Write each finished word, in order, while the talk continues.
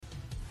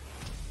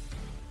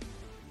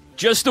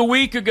Just a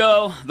week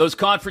ago, those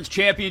conference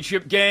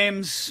championship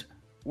games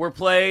were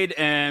played,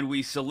 and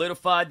we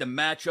solidified the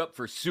matchup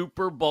for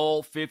Super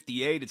Bowl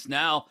 58. It's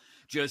now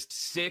just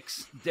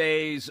 6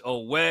 days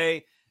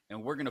away,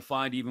 and we're going to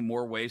find even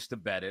more ways to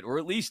bet it, or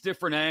at least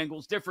different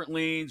angles, different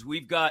leans.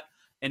 We've got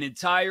an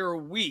entire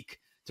week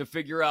to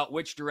figure out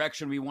which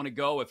direction we want to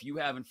go. If you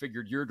haven't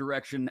figured your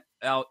direction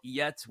out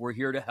yet, we're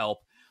here to help.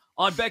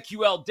 On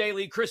BetQL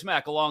Daily, Chris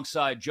Mack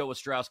alongside Joe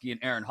Ostrowski and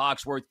Aaron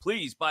Hawksworth.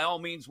 Please, by all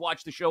means,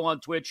 watch the show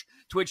on Twitch,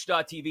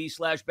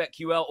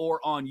 twitch.tv/BetQL, or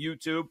on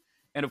YouTube.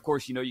 And, of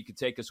course, you know you can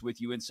take us with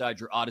you inside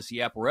your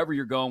Odyssey app, wherever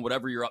you're going,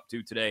 whatever you're up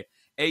to today.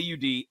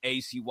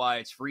 AUDACY.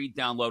 It's free.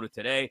 Download it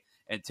today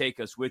and take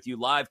us with you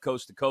live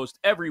coast to coast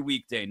every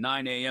weekday,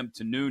 9 a.m.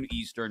 to noon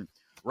Eastern,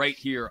 right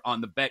here on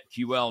the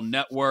BetQL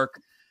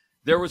network.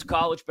 There was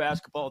college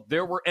basketball.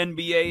 There were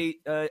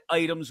NBA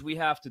items we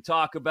have to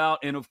talk about.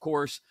 And, of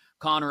course,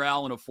 Connor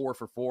Allen of 4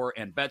 for 4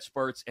 and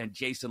BetSperts and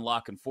Jason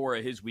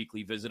Lockenfora, his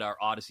weekly visit, our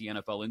Odyssey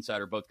NFL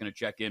Insider, both going to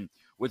check in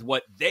with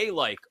what they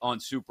like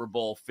on Super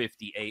Bowl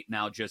 58,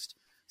 now just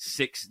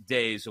 6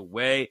 days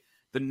away.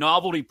 The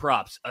novelty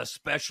props,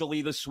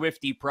 especially the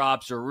Swifty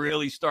props, are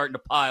really starting to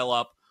pile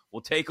up.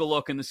 We'll take a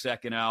look in the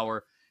second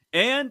hour.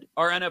 And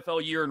our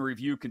NFL year in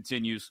review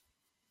continues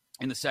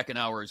in the second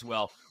hour as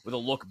well, with a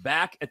look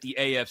back at the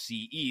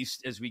AFC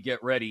East as we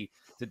get ready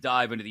to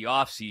dive into the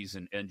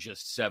offseason in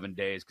just 7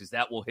 days, because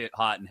that will hit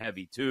hot and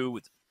heavy too,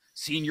 with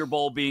Senior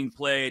Bowl being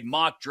played,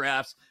 mock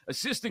drafts,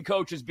 assistant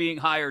coaches being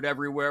hired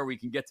everywhere. We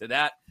can get to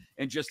that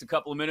in just a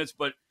couple of minutes,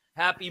 but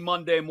happy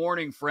Monday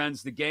morning,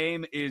 friends. The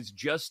game is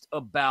just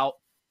about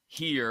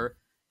here,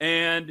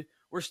 and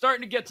we're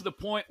starting to get to the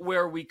point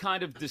where we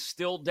kind of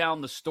distill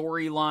down the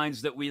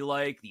storylines that we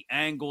like, the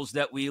angles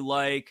that we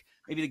like,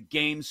 maybe the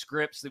game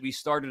scripts that we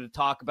started to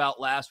talk about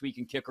last week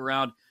and kick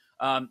around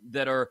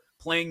that are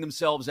playing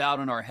themselves out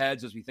in our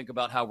heads as we think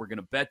about how we're going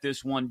to bet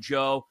this one,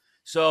 Joe.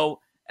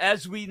 So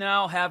as we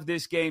now have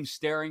this game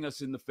staring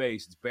us in the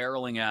face, it's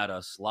barreling at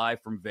us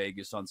live from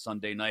Vegas on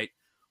Sunday night.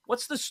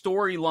 What's the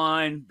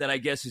storyline that I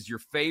guess is your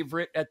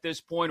favorite at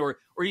this point, or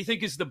you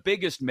think is the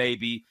biggest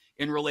maybe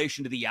in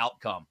relation to the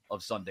outcome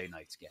of Sunday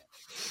night's game?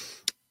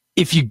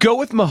 If you go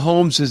with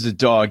Mahomes as a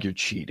dog, you're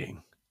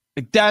cheating.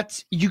 Like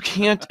you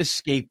can't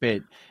escape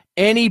it.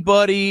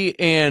 Anybody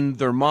and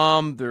their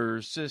mom,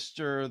 their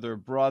sister, their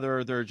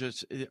brother, they're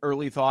just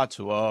early thoughts.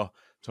 Oh,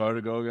 it's hard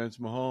to go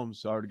against Mahomes.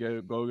 It's hard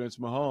to go against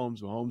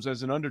Mahomes. Mahomes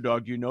as an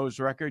underdog. Do you know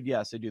his record?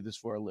 Yes, I do this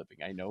for a living.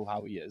 I know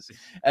how he is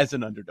as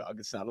an underdog.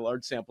 It's not a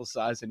large sample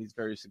size, and he's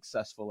very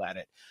successful at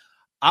it.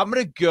 I'm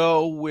going to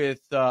go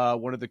with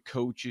one of the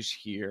coaches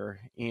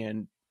here,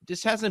 and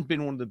this hasn't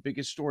been one of the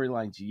biggest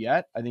storylines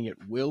yet. I think it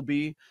will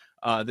be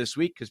this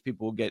week because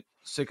people will get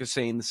sick of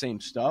saying the same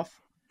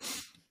stuff.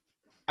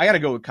 I got to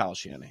go with Kyle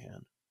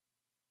Shanahan.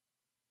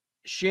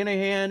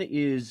 Shanahan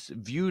is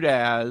viewed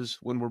as,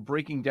 when we're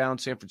breaking down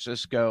San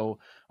Francisco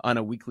on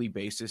a weekly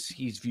basis,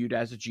 he's viewed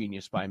as a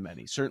genius by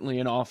many, certainly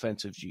an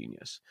offensive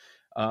genius.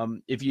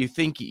 If you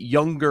think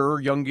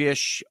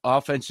youngish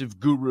offensive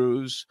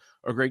gurus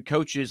or great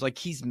coaches, like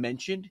he's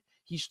mentioned,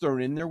 he's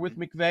thrown in there with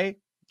McVay.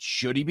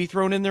 Should he be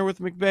thrown in there with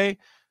McVay?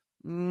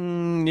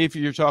 If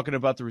you're talking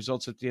about the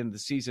results at the end of the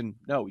season,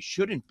 no, he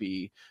shouldn't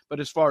be. But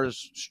as far as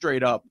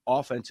straight up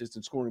offenses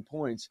and scoring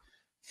points,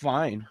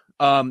 fine.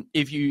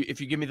 If you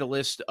give me the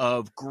list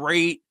of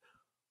great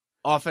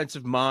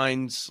offensive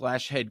minds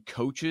 / head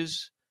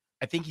coaches,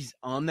 I think he's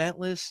on that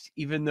list,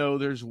 even though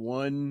there's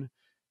one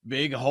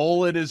big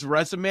hole in his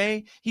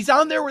resume. He's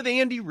on there with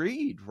Andy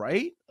Reid,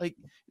 right? Like,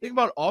 think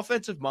about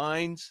offensive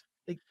minds.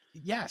 Like,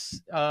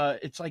 yes,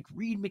 it's like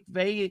Reid,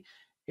 McVay,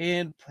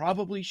 and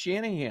probably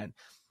Shanahan.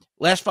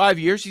 Last 5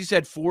 years, he's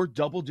had 4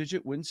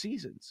 double-digit win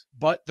seasons,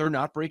 but they're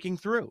not breaking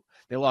through.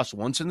 They lost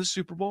once in the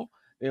Super Bowl.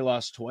 They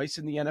lost twice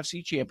in the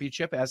NFC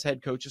Championship as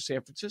head coach of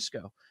San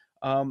Francisco.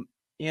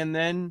 And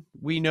then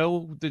we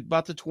know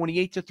about the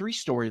 28-3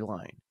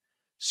 storyline.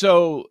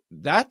 So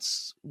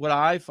that's what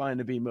I find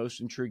to be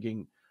most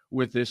intriguing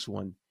with this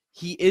one.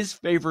 He is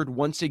favored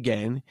once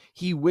again.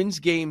 He wins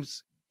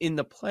games in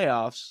the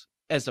playoffs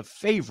as a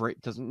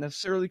favorite. Doesn't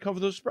necessarily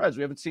cover those spreads.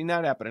 We haven't seen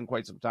that happen in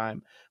quite some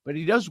time, but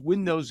he does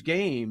win those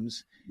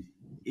games.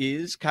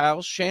 Is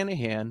Kyle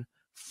Shanahan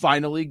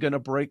finally going to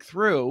break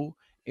through?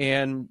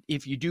 And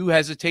if you do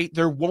hesitate,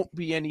 there won't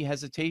be any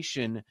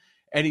hesitation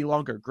any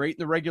longer. Great in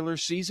the regular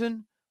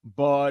season,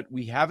 but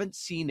we haven't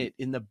seen it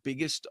in the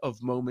biggest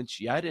of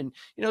moments yet. And,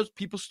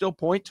 people still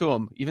point to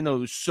him, even though it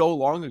was so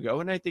long ago.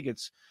 And I think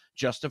it's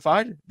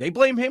justified. They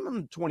blame him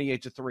on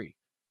 28-3.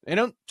 They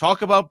don't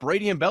talk about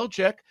Brady and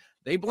Belichick.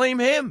 They blame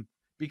him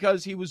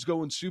because he was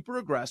going super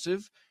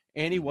aggressive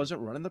and he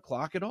wasn't running the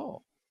clock at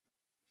all.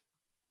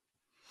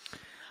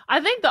 I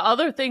think the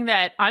other thing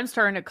that I'm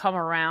starting to come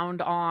around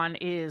on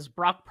is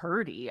Brock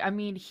Purdy. I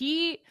mean,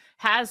 he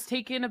has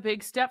taken a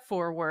big step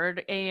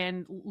forward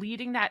and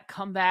leading that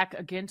comeback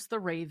against the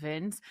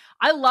Ravens.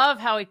 I love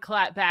how he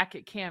clapped back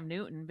at Cam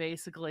Newton,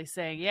 basically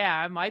saying, yeah,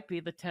 I might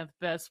be the 10th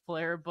best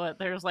player, but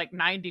there's like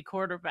 90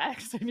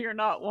 quarterbacks and you're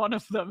not one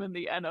of them in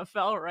the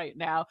NFL right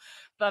now.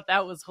 Thought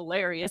that was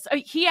hilarious.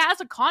 He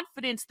has a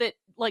confidence that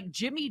like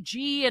Jimmy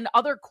G and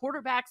other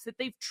quarterbacks that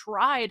they've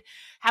tried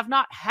have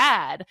not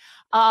had.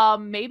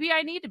 Maybe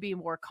I need to be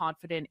more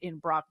confident in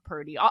Brock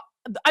Purdy. I'm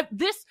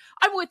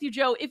with you,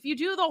 Joe. If you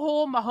do the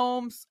whole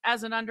Mahomes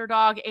as an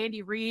underdog,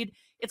 Andy Reid,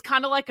 it's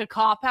kind of like a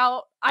cop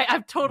out.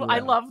 I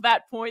love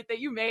that point that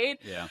you made.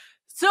 Yeah.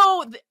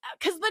 So,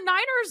 because the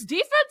Niners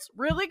defense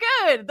really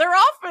good, their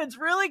offense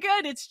really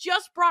good. It's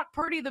just Brock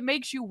Purdy that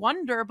makes you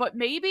wonder. But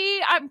maybe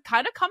I'm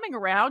kind of coming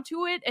around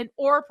to it,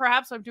 or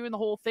perhaps I'm doing the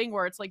whole thing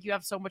where it's like you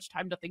have so much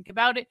time to think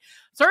about it.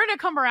 Starting to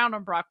come around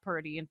on Brock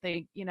Purdy and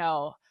think,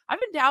 I've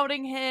been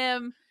doubting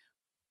him,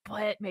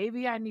 but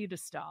maybe I need to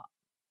stop.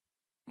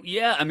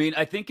 Yeah, I mean,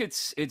 I think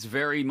it's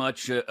very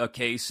much a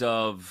case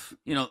of,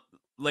 the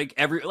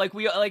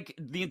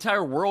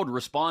entire world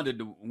responded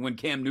to when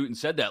Cam Newton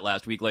said that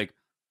last week, like,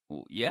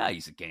 well, yeah,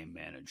 he's a game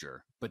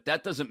manager, but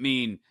that doesn't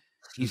mean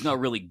he's not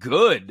really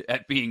good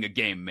at being a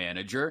game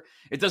manager.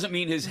 It doesn't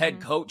mean his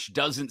head coach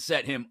doesn't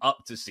set him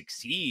up to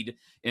succeed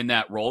in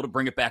that role, to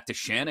bring it back to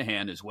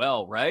Shanahan as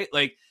well, right?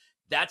 Like,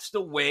 that's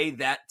the way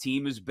that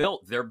team is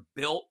built. They're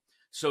built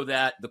so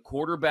that the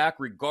quarterback,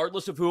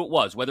 regardless of who it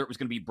was, whether it was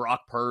going to be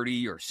Brock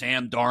Purdy or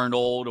Sam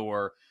Darnold,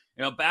 or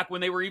back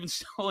when they were even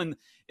still in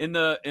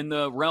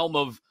the realm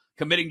of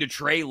committing to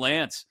Trey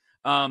Lance,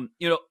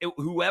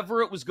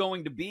 whoever it was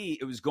going to be,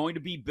 it was going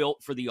to be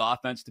built for the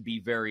offense to be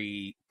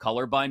very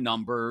color by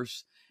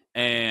numbers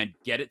and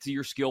get it to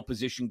your skill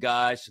position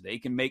guys so they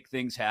can make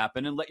things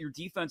happen, and let your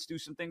defense do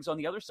some things on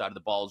the other side of the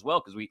ball as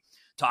well. Because we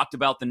talked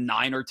about the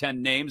 9 or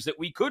 10 names that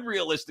we could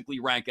realistically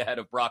rank ahead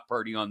of Brock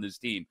Purdy on this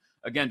team.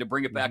 Again, to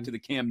bring it back to the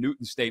Cam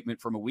Newton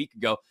statement from a week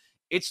ago,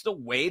 it's the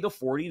way the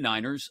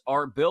 49ers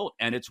are built,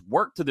 and it's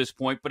worked to this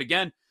point. But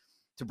again,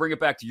 to bring it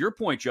back to your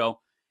point, Joe,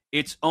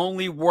 it's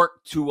only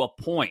worked to a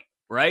point,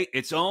 right?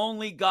 It's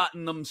only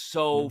gotten them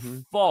so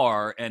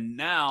far, and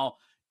now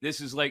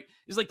this is like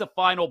the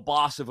final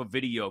boss of a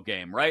video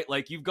game, right?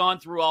 Like, you've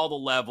gone through all the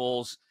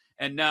levels,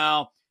 and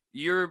now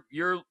you're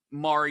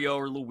Mario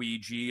or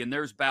Luigi, and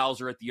there's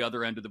Bowser at the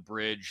other end of the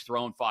bridge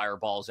throwing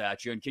fireballs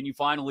at you. And can you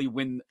finally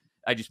win?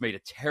 I just made a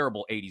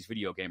terrible 80s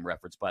video game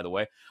reference, by the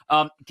way.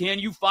 Can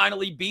you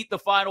finally beat the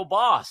final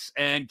boss?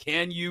 And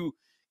can you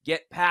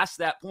get past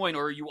that point,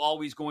 or are you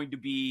always going to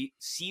be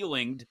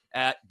ceilinged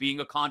at being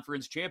a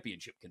conference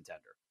championship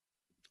contender?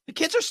 The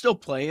kids are still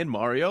playing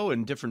Mario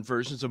and different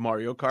versions of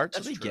Mario Kart, so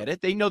they get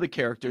it. They know the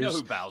characters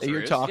who Bowser that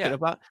you're is. talking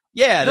about.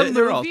 Yeah, the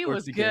they're all movie sorts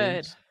was of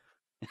good.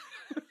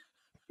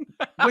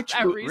 Which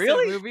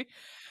really? Movie?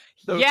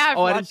 I've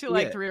watched it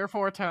like 3 or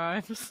 4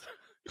 times.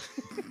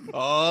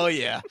 Oh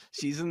yeah,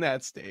 she's in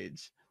that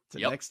stage. It's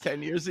the next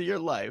 10 years of your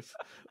life.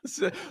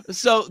 So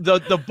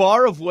the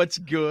bar of what's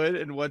good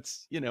and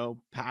what's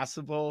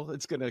passable,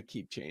 it's gonna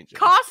keep changing.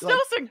 Costos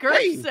and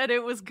Gertz said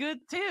it was good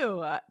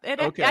too.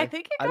 Okay. I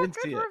think it got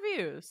good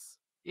reviews.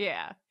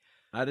 Yeah,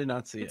 I did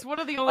not see it. It's one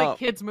of the only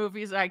kids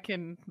movies I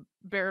can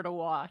bear to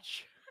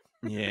watch.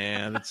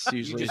 Yeah, that's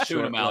usually you just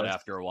tune them out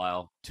after a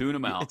while. Tune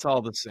them out. It's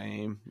all the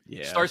same.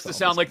 Yeah, starts to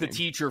sound like the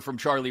teacher from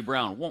Charlie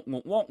Brown.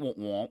 You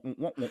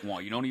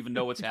don't even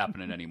know what's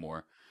happening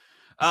anymore.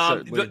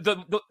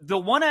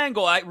 The one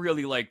angle I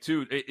really like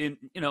too,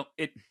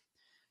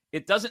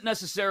 it doesn't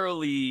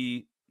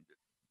necessarily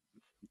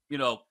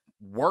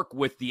work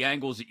with the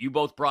angles that you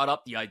both brought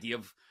up. The idea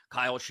of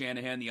Kyle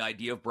Shanahan, the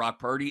idea of Brock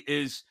Purdy,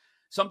 is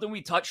something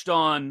we touched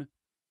on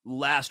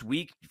last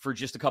week for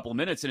just a couple of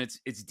minutes, and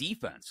it's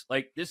defense.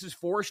 Like, this is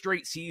 4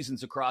 straight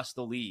seasons across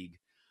the league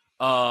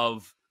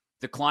of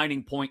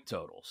declining point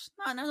totals.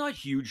 Not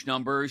huge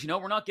numbers.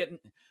 We're not getting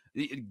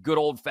good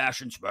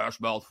old-fashioned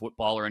smash mouth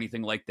football or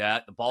anything like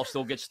that. The ball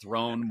still gets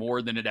thrown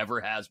more than it ever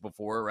has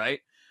before, right?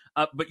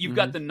 But you've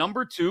got the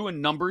number 2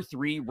 and number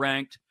 3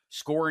 ranked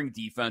scoring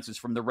defenses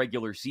from the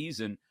regular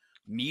season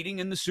meeting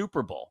in the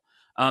Super Bowl.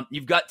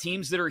 You've got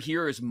teams that are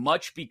here as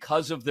much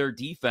because of their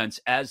defense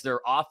as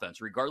their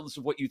offense, regardless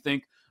of what you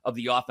think of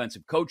the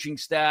offensive coaching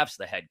staffs,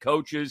 the head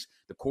coaches,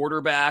 the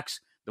quarterbacks,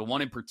 the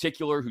one in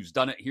particular who's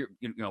done it here,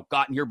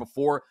 gotten here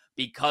before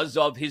because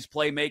of his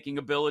playmaking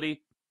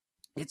ability.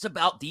 It's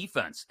about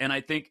defense. And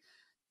I think,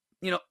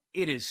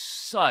 it is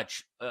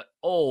such an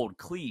old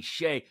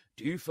cliche,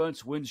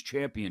 defense wins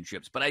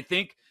championships. But I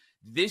think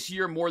this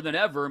year more than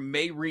ever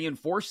may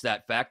reinforce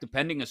that fact,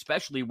 depending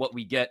especially what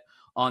we get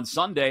on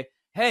Sunday.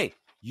 Hey,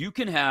 you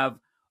can have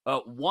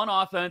one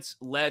offense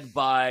led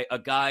by a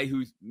guy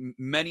who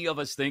many of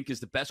us think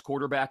is the best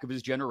quarterback of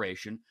his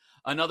generation.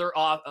 Another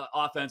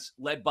offense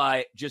led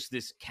by just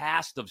this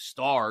cast of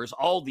stars,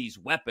 all these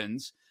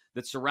weapons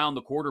that surround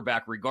the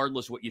quarterback,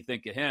 regardless what you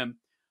think of him.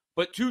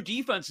 But 2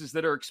 defenses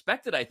that are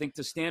expected, I think,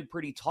 to stand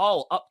pretty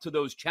tall up to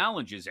those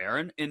challenges,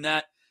 Aaron, in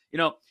that You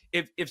know,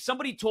 if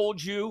somebody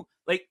told you,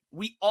 like,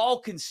 we all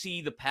can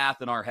see the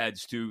path in our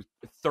heads to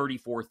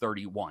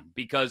 34-31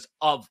 because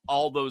of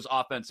all those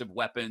offensive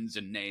weapons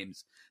and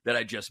names that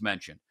I just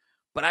mentioned.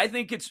 But I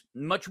think it's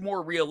much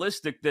more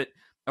realistic that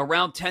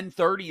around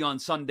 10:30 on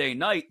Sunday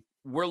night,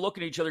 we're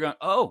looking at each other going,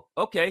 oh,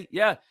 okay,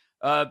 yeah,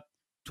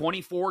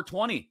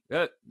 24-20.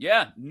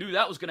 Yeah, knew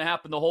that was going to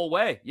happen the whole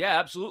way. Yeah,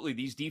 absolutely.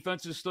 These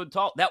defenses stood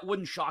tall. That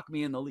wouldn't shock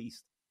me in the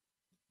least.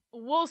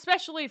 Well,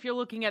 especially if you're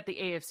looking at the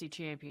AFC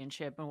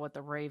Championship and what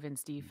the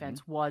Ravens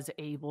defense was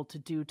able to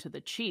do to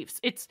the Chiefs.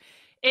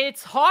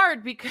 It's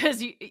hard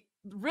because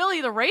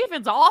really the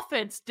Ravens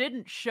offense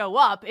didn't show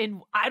up,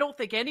 and I don't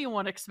think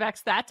anyone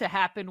expects that to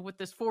happen with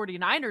this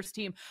 49ers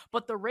team,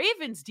 but the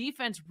Ravens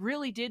defense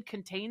really did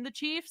contain the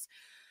Chiefs.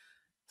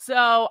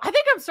 So I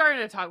think I'm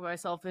starting to talk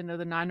myself into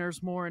the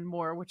Niners more and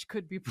more, which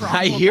could be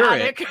problematic. I hear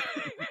it.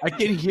 I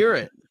can hear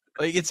it.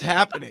 Like, it's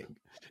happening.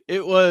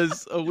 It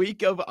was a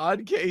week of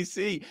on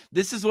KC.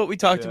 This is what we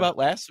talked about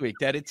last week,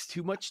 that it's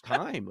too much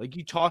time. Like,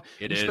 you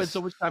spend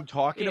so much time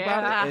talking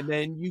about it, and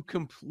then you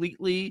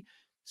completely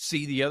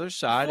see the other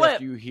side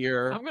after you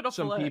hear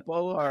some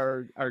people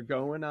are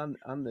going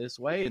on this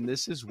way, and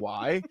this is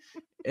why.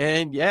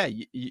 And yeah,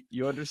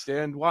 you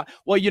understand why.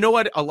 Well, you know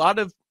what? A lot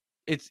of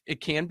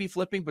it can be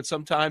flipping, but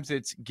sometimes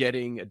it's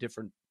getting a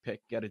different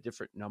pick, get a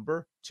different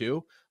number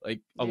too.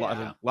 Like a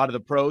lot of the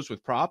pros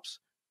with props,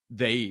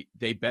 they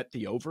bet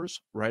the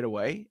overs right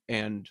away,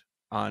 and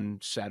on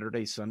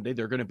Saturday, Sunday,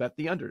 they're going to bet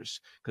the unders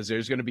because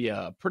there's going to be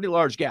a pretty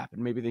large gap,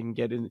 and maybe they can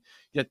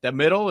get the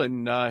middle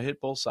and hit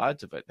both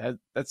sides of it.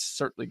 That's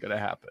certainly going to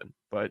happen.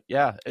 But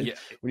yeah, when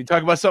you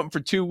talk about something for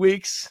 2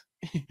 weeks,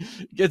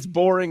 it gets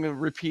boring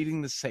and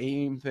repeating the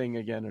same thing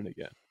again and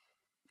again.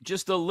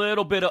 Just a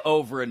little bit of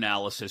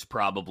over-analysis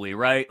probably,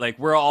 right? Like,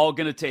 we're all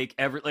going to take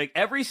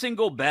every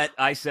single bet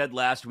I said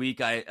last week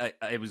I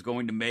was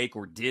going to make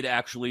or did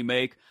actually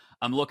make.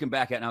 I'm looking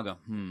back at it and I'll go,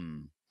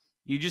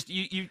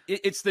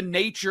 it's the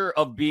nature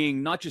of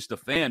being not just a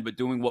fan, but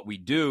doing what we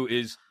do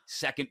is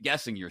second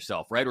guessing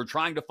yourself, right? Or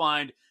trying to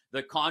find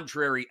the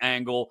contrary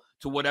angle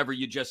to whatever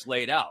you just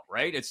laid out,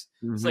 right? It's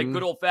like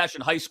good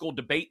old-fashioned high school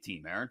debate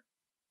team, Aaron.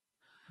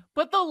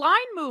 But the line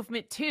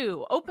movement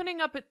too, opening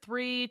up at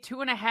 3,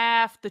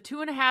 2.5, the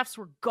 2.5s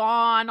were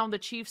gone on the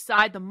Chiefs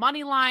side. The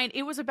money line,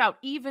 it was about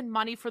even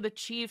money for the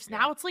Chiefs. Yeah.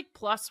 Now it's like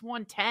plus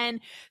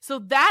 110. So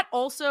that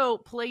also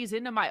plays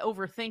into my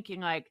overthinking.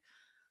 Like,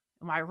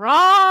 am I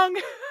wrong?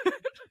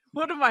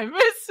 What am I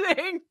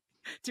missing?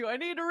 Do I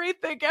need to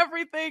rethink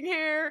everything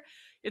here?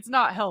 It's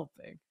not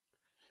helping.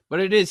 But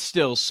it is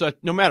still such,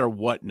 no matter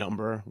what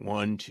number,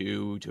 1,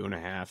 2,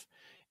 2.5,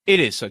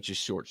 it is such a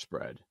short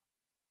spread.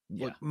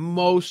 Yeah. Like,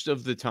 most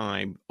of the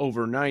time,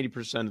 over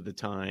 90% of the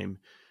time,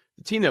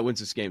 the team that wins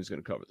this game is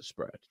going to cover the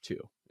spread too.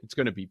 It's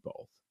going to be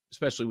both,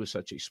 especially with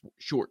such a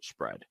short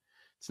spread.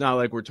 It's not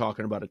like we're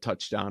talking about a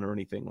touchdown or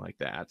anything like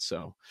that.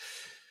 So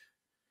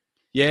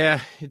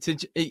yeah,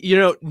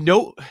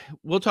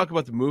 we'll talk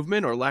about the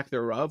movement or lack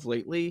thereof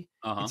lately.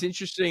 It's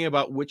interesting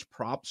about which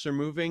props are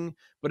moving,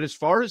 but as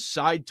far as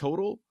side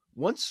total,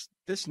 once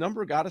this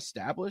number got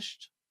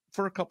established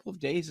for a couple of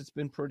days, it's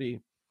been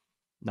pretty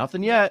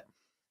nothing yet.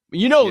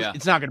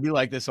 It's not going to be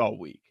like this all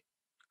week.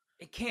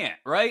 It can't,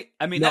 right?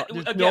 I mean,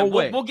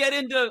 we'll get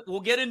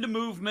into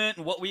movement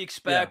and what we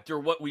expect or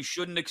what we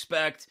shouldn't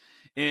expect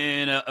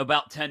in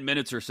about 10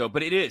 minutes or so.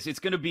 But it's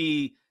going to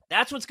be,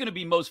 that's what's going to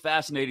be most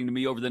fascinating to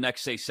me over the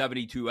next, say,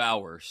 72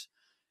 hours.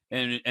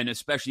 And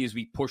especially as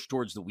we push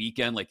towards the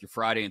weekend, like your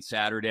Friday and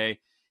Saturday,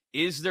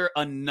 is there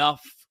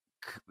enough,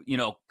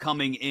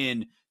 coming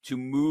in to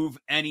move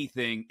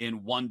anything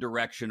in one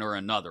direction or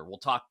another? We'll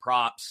talk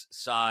props,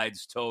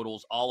 sides,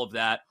 totals, all of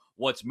that.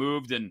 What's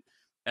moved, and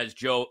as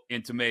Joe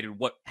intimated,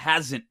 what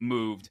hasn't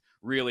moved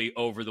really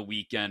over the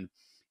weekend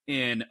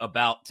in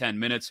about 10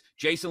 minutes.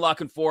 Jason La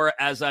Canfora,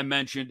 as I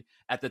mentioned,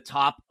 at the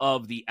top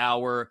of the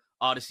hour,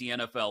 Odyssey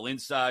NFL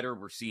Insider.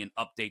 We're seeing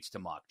updates to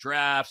mock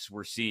drafts.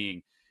 We're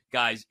seeing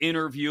guys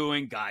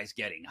interviewing, guys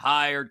getting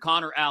hired.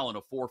 Connor Allen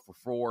of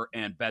 4for4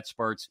 and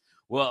BetSperts.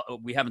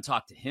 Well, we haven't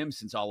talked to him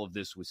since all of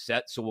this was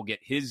set, so we'll get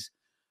his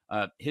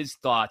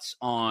thoughts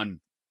on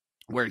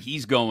where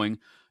he's going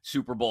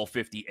Super Bowl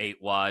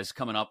 58-wise,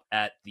 coming up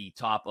at the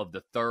top of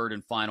the third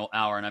and final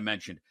hour. And I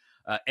mentioned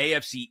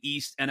AFC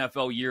East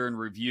NFL year in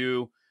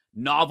review,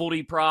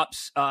 novelty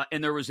props,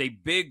 and there was a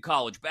big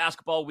college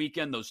basketball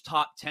weekend, those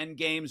top 10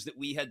 games that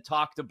we had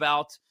talked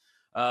about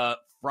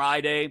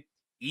Friday.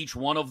 Each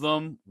one of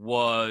them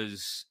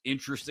was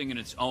interesting in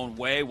its own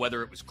way,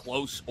 whether it was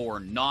close or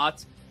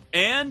not.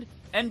 And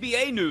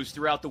NBA news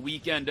throughout the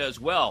weekend as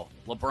well.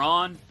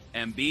 LeBron,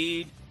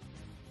 Embiid,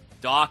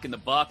 Doc and the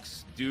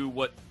Bucks do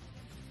what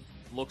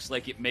looks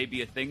like it may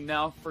be a thing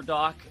now for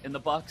Doc and the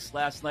Bucks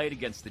last night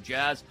against the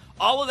Jazz.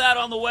 All of that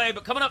on the way,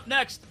 but coming up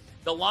next,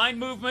 the line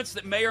movements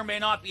that may or may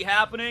not be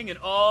happening. And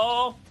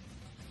go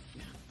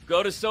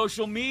to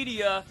social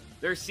media.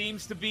 There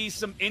seems to be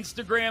some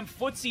Instagram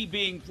footsie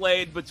being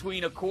played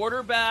between a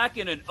quarterback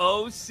and an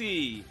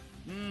OC.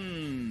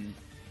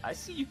 I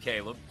see you,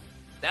 Caleb.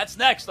 That's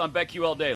next on BetQL Daily.